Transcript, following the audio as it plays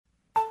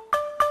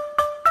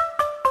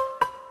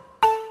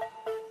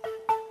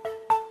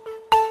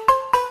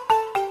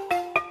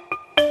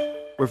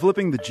We're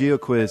flipping the Geo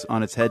Quiz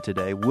on its head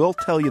today. We'll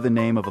tell you the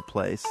name of a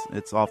place.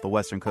 It's off the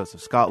western coast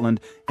of Scotland,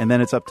 and then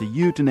it's up to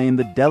you to name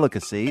the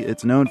delicacy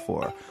it's known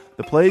for.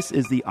 The place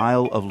is the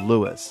Isle of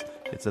Lewis.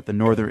 It's at the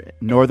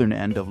northern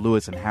end of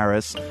Lewis and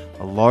Harris,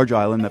 a large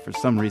island that for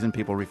some reason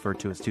people refer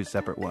to as two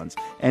separate ones.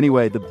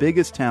 Anyway, the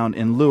biggest town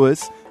in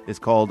Lewis is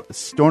called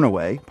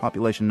Stornoway,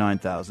 population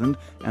 9,000,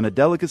 and the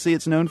delicacy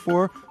it's known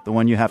for, the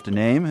one you have to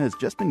name, has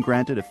just been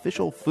granted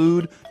official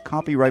food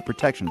copyright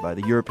protection by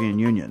the European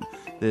Union.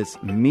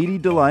 This meaty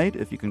delight,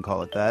 if you can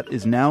call it that,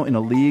 is now in a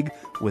league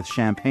with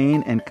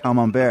champagne and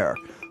camembert.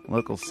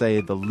 Locals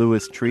say the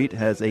Lewis treat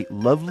has a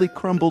lovely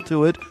crumble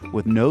to it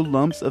with no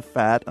lumps of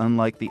fat,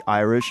 unlike the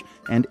Irish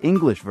and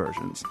English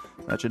versions.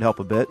 That should help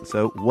a bit.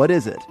 So what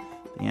is it?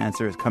 The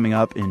answer is coming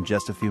up in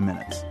just a few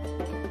minutes.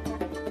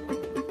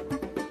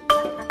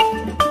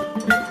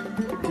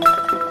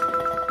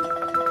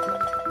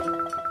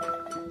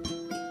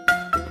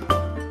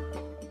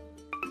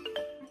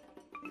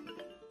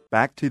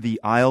 Back to the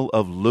Isle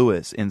of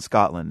Lewis in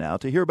Scotland now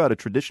to hear about a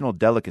traditional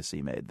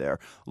delicacy made there.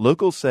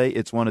 Locals say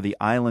it's one of the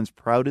island's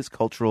proudest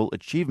cultural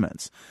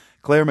achievements.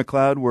 Claire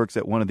MacLeod works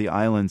at one of the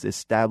island's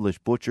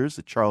established butchers,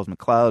 the Charles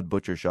MacLeod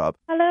Butcher Shop.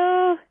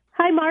 Hello.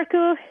 Hi,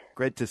 Marco.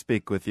 Great to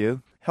speak with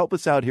you. Help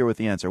us out here with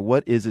the answer.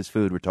 What is this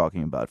food we're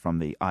talking about from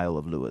the Isle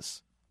of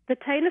Lewis? The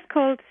town is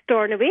called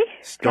Stornoway,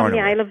 from the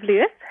Isle of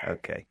Lewis.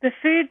 Okay. The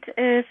food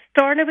is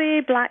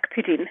Stornoway black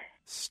pudding.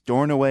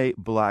 Stornoway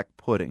black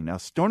pudding. Now,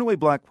 Stornoway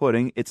black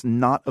pudding, it's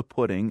not a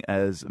pudding,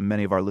 as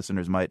many of our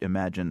listeners might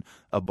imagine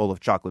a bowl of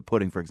chocolate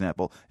pudding, for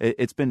example.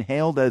 It's been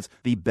hailed as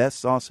the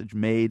best sausage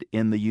made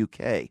in the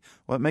UK.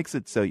 What makes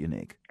it so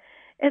unique?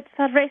 It's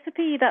a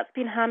recipe that's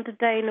been handed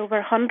down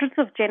over hundreds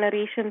of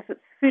generations. It's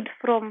food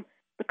from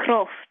the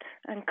croft,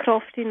 and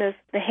crofting is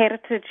the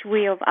heritage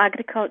way of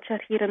agriculture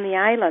here in the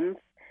islands.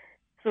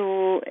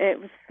 So it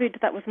was food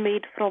that was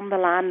made from the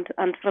land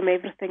and from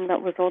everything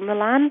that was on the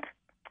land.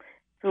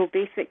 So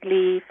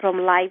basically from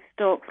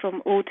livestock,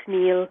 from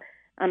oatmeal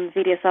and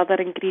various other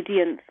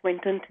ingredients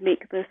went in to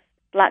make this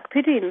black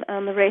pudding.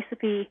 And the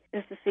recipe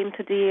is the same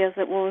today as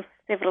it was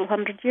several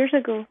hundred years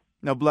ago.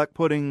 Now, black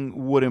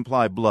pudding would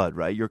imply blood,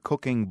 right? You're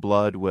cooking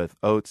blood with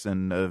oats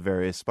and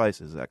various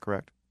spices, is that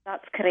correct?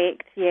 That's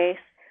correct, yes.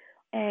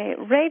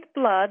 Red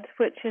blood,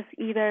 which is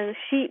either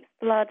sheep's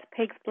blood,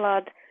 pig's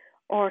blood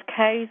or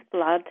cow's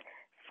blood,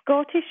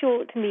 Scottish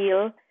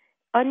oatmeal,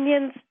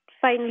 onions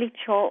finely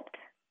chopped,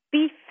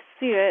 beef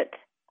suet,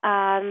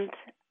 and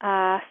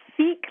a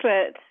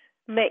secret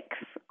mix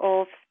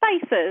of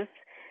spices.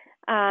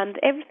 And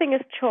everything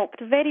is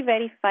chopped very,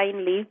 very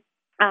finely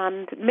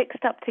and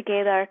mixed up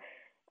together,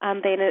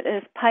 and then it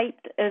is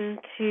piped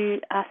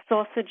into a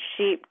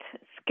sausage-shaped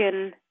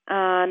skin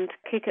and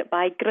cook it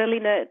by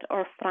grilling it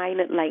or frying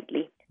it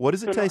lightly. What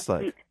does it taste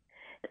like?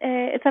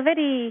 It's a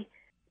very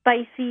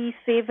spicy,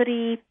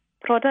 savoury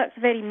product,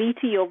 very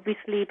meaty,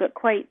 obviously, but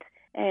quite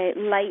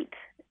light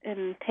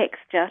in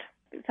texture.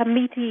 It's a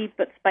meaty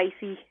but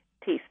spicy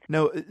taste.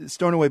 Now,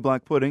 Stornoway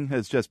black pudding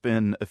has just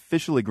been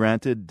officially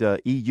granted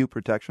EU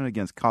protection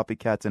against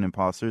copycats and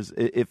imposters.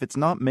 If it's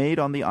not made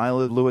on the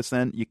Isle of Lewis,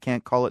 then you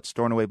can't call it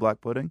Stornoway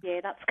black pudding? Yeah,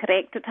 that's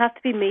correct. It has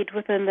to be made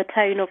within the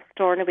town of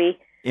Stornoway.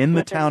 In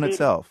the town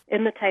itself?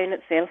 In the town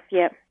itself,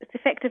 yeah. It's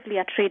effectively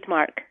a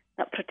trademark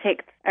that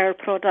protects our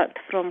product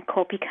from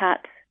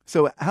copycats.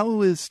 So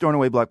how is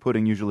Stornoway black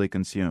pudding usually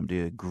consumed? Do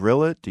you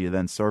grill it? Do you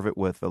then serve it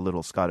with a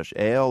little Scottish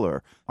ale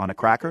or on a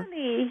cracker?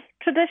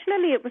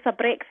 Traditionally, it was a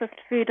breakfast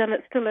food, and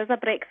it still is a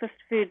breakfast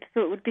food.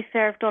 So it would be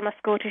served on a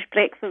Scottish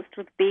breakfast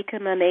with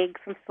bacon and eggs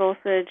and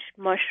sausage,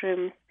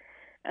 mushrooms,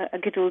 a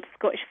good old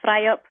Scottish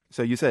fry-up.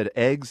 So you said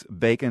eggs,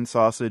 bacon,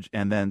 sausage,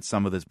 and then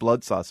some of this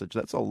blood sausage.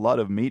 That's a lot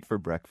of meat for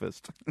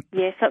breakfast.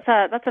 Yes, that's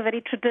a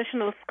very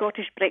traditional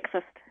Scottish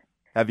breakfast.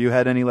 Have you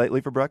had any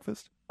lately for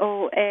breakfast?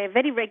 Oh,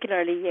 very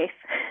regularly,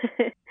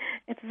 yes.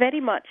 It's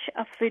very much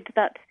a food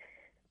that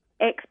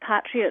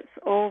expatriates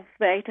of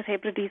the Outer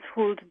Hebrides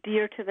hold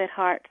dear to their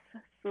hearts.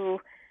 So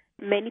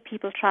many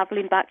people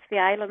travelling back to the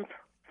islands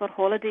for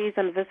holidays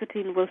and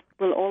visiting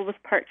will always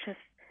purchase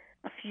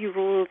a few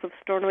rolls of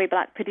Stornoway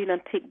black pudding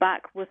and take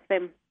back with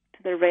them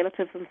to their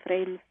relatives and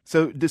friends.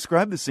 So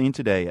describe the scene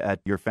today at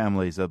your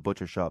family's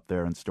butcher shop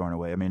there in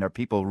Stornoway. I mean, are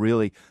people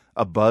really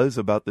abuzz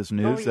about this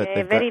news? Oh,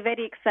 yeah, very,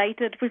 very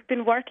excited. We've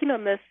been working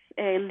on this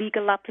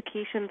legal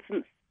application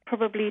since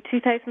probably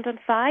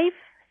 2005.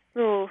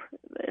 So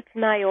it's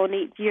nigh on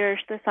 8 years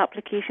this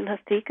application has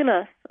taken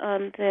us.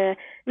 And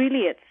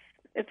really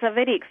it's a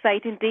very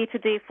exciting day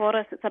today for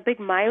us. It's a big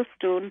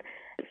milestone.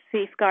 It's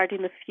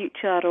safeguarding the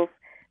future of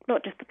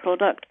not just the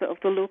product, but of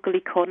the local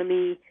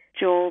economy,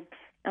 jobs,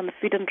 and the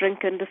food and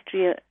drink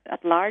industry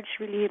at large,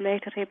 really, in the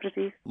Outer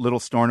Hebrides. Little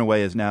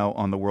Stornoway is now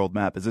on the world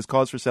map. Is this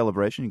cause for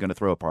celebration? You're going to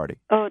throw a party?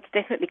 Oh, it's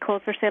definitely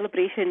cause for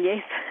celebration,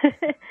 yes.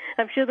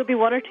 I'm sure there'll be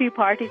one or two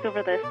parties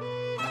over this.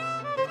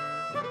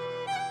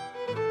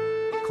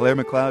 Claire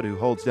MacLeod, who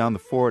holds down the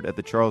fort at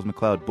the Charles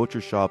MacLeod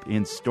Butcher Shop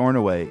in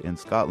Stornoway in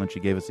Scotland. She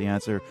gave us the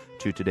answer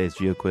to today's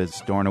Geo Quiz,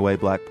 Stornoway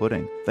Black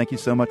Pudding. Thank you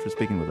so much for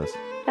speaking with us.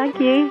 Thank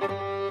you.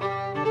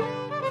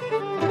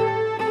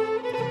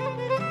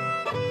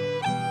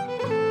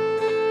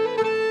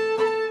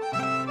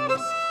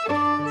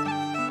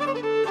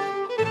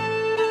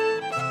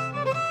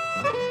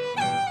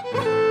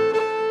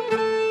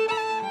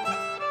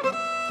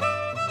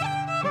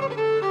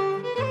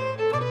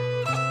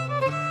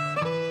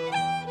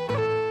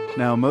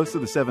 Now, most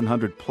of the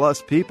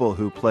 700-plus people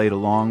who played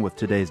along with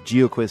today's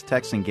GeoQuiz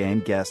texting game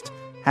guessed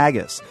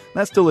haggis.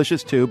 That's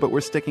delicious, too, but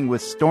we're sticking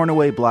with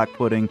Stornoway black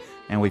pudding,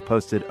 and we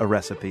posted a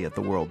recipe at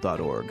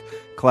theworld.org.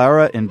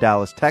 Clara in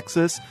Dallas,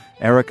 Texas,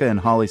 Erica in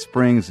Holly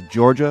Springs,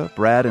 Georgia,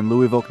 Brad in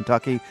Louisville,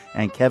 Kentucky,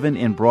 and Kevin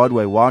in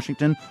Broadway,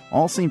 Washington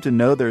all seem to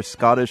know their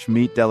Scottish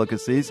meat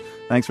delicacies.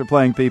 Thanks for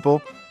playing,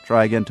 people.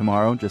 Try again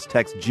tomorrow. Just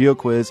text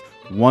GeoQuiz,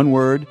 one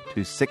word,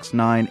 to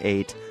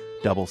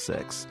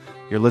 69866.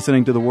 You're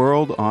listening to The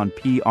World on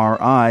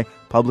PRI,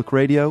 Public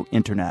Radio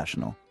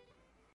International.